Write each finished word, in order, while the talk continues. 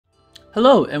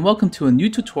Hello and welcome to a new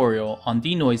tutorial on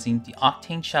denoising the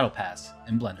Octane shadow paths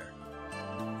in Blender.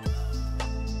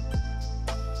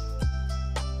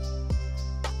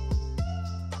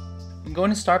 I'm going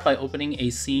to start by opening a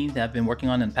scene that I've been working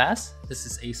on in the past. This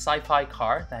is a sci-fi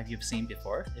car that you've seen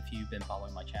before if you've been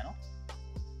following my channel.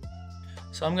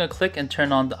 So I'm going to click and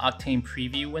turn on the Octane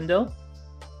preview window.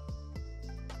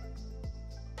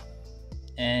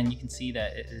 And you can see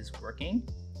that it is working.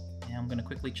 And I'm going to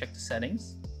quickly check the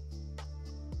settings.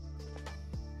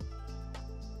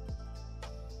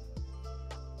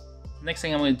 The next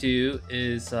thing I'm going to do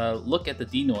is look at the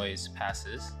denoise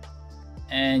passes,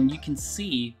 and you can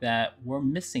see that we're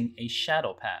missing a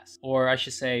shadow pass, or I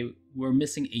should say we're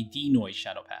missing a denoise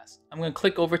shadow pass. I'm going to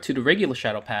click over to the regular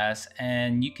shadow pass,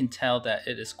 and you can tell that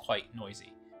it is quite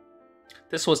noisy.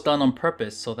 This was done on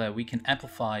purpose so that we can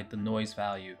amplify the noise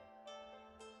value.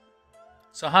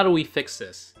 So how do we fix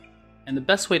this? And the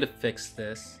best way to fix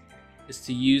this is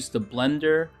to use the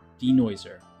Blender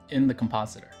denoiser in the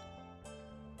compositor.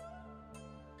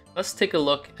 Let's take a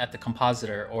look at the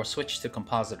compositor, or switch to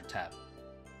compositor tab.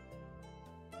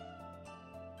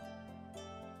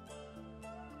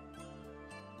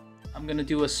 I'm going to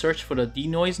do a search for the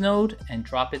Denoise node and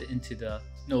drop it into the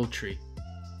node tree.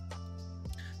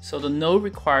 So the node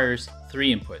requires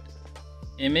 3 input: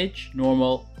 image,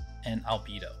 normal, and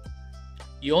albedo.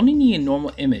 You only need a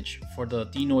normal image for the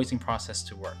denoising process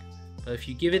to work, but if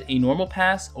you give it a normal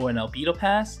pass or an albedo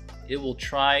pass, it will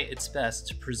try its best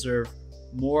to preserve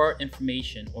more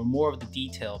information or more of the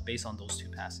detail based on those 2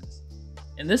 passes.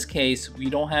 In this case, we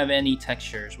don't have any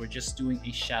textures, we're just doing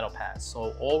a shadow pass,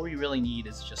 so all we really need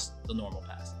is just the normal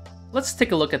pass. Let's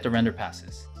take a look at the render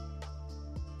passes.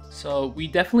 So we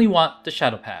definitely want the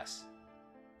shadow pass.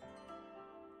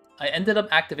 I ended up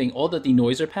activating all the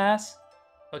denoiser pass,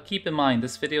 but keep in mind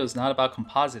this video is not about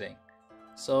compositing,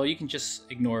 so you can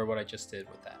just ignore what I just did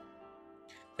with that.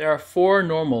 There are 4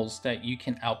 normals that you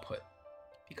can output.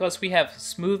 Because we have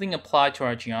smoothing applied to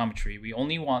our geometry, we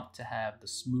only want to have the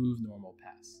smooth normal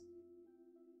pass.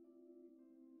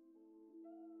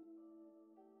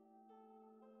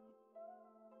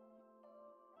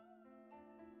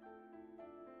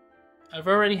 I've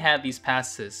already had these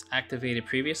passes activated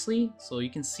previously, so you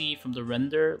can see from the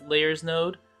render layers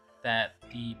node that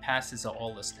the passes are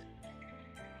all listed.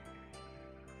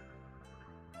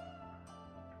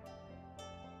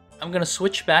 I'm going to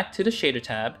switch back to the shader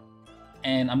tab,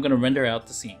 and I'm going to render out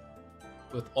the scene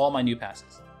with all my new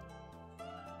passes.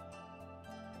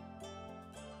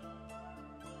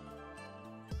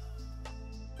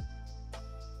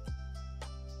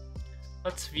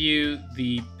 Let's view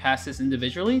the passes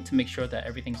individually to make sure that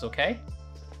everything's okay.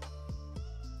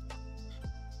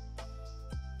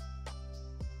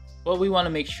 What we want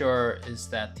to make sure is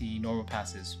that the normal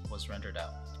passes was rendered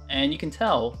out. And you can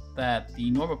tell that the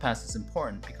normal pass is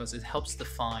important because it helps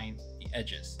define the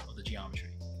edges of the geometry,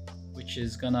 which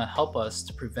is going to help us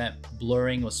to prevent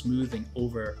blurring or smoothing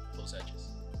over those edges.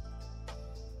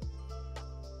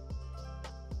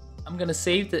 I'm going to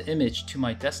save the image to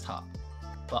my desktop,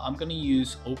 but I'm going to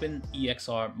use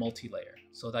OpenEXR multilayer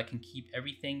so that I can keep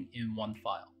everything in one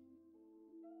file.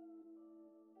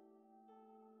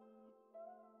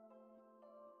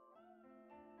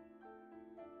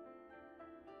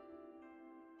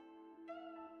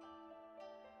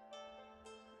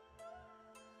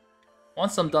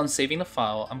 Once I'm done saving the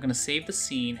file, I'm going to save the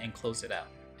scene and close it out.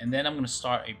 And then I'm going to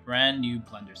start a brand new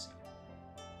Blender scene.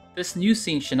 This new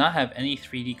scene should not have any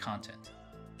 3D content.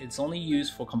 It's only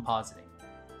used for compositing.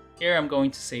 Here I'm going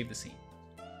to save the scene.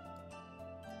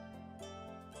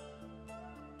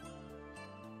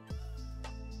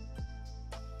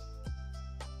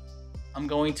 I'm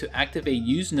going to activate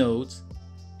Use Nodes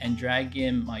and drag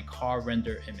in my car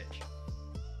render image.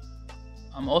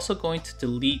 I'm also going to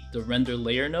delete the render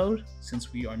layer node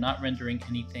since we are not rendering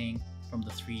anything from the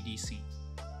 3D scene.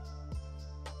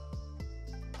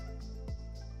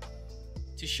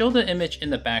 To show the image in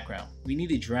the background, we need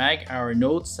to drag our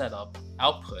node setup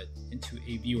output into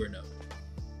a viewer node.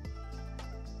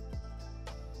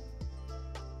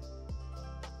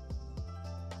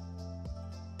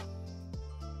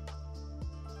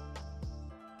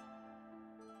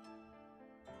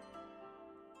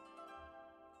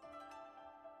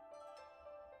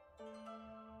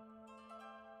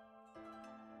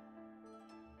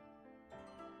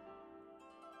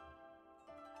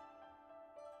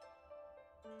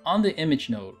 On the image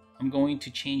node, I'm going to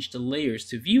change the layers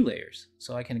to view layers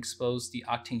so I can expose the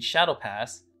Octane shadow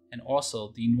pass and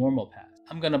also the normal pass.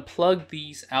 I'm going to plug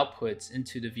these outputs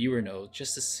into the viewer node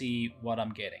just to see what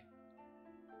I'm getting.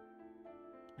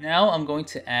 Now I'm going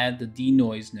to add the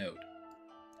Denoise node.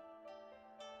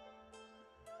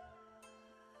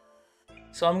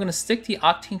 So I'm going to stick the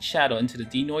Octane shadow into the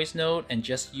Denoise node and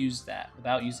just use that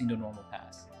without using the normal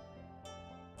pass.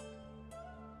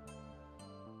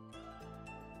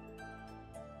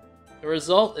 The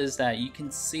result is that you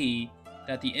can see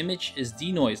that the image is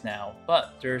denoised now,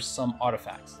 but there's some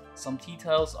artifacts. Some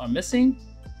details are missing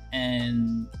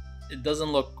and it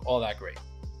doesn't look all that great.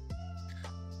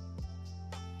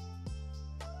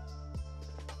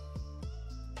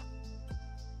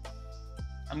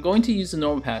 I'm going to use the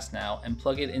normal pass now and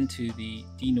plug it into the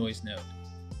Denoise node.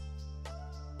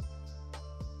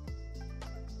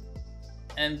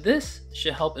 And this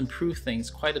should help improve things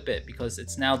quite a bit because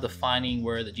it's now defining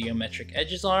where the geometric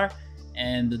edges are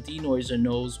and the denoiser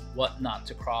knows what not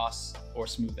to cross or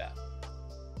smooth out.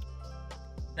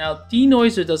 Now,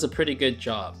 Denoiser does a pretty good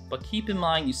job, but keep in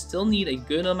mind you still need a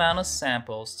good amount of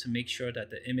samples to make sure that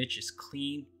the image is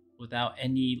clean without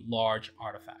any large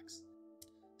artifacts.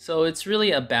 So it's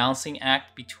really a balancing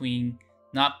act between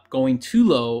not going too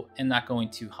low and not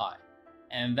going too high.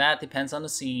 And that depends on the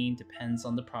scene, depends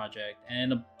on the project,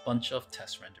 and a bunch of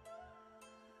test rendering.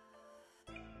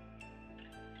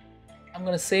 I'm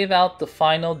going to save out the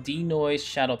final denoise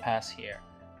shadow pass here.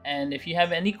 And if you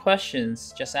have any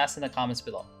questions, just ask in the comments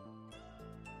below.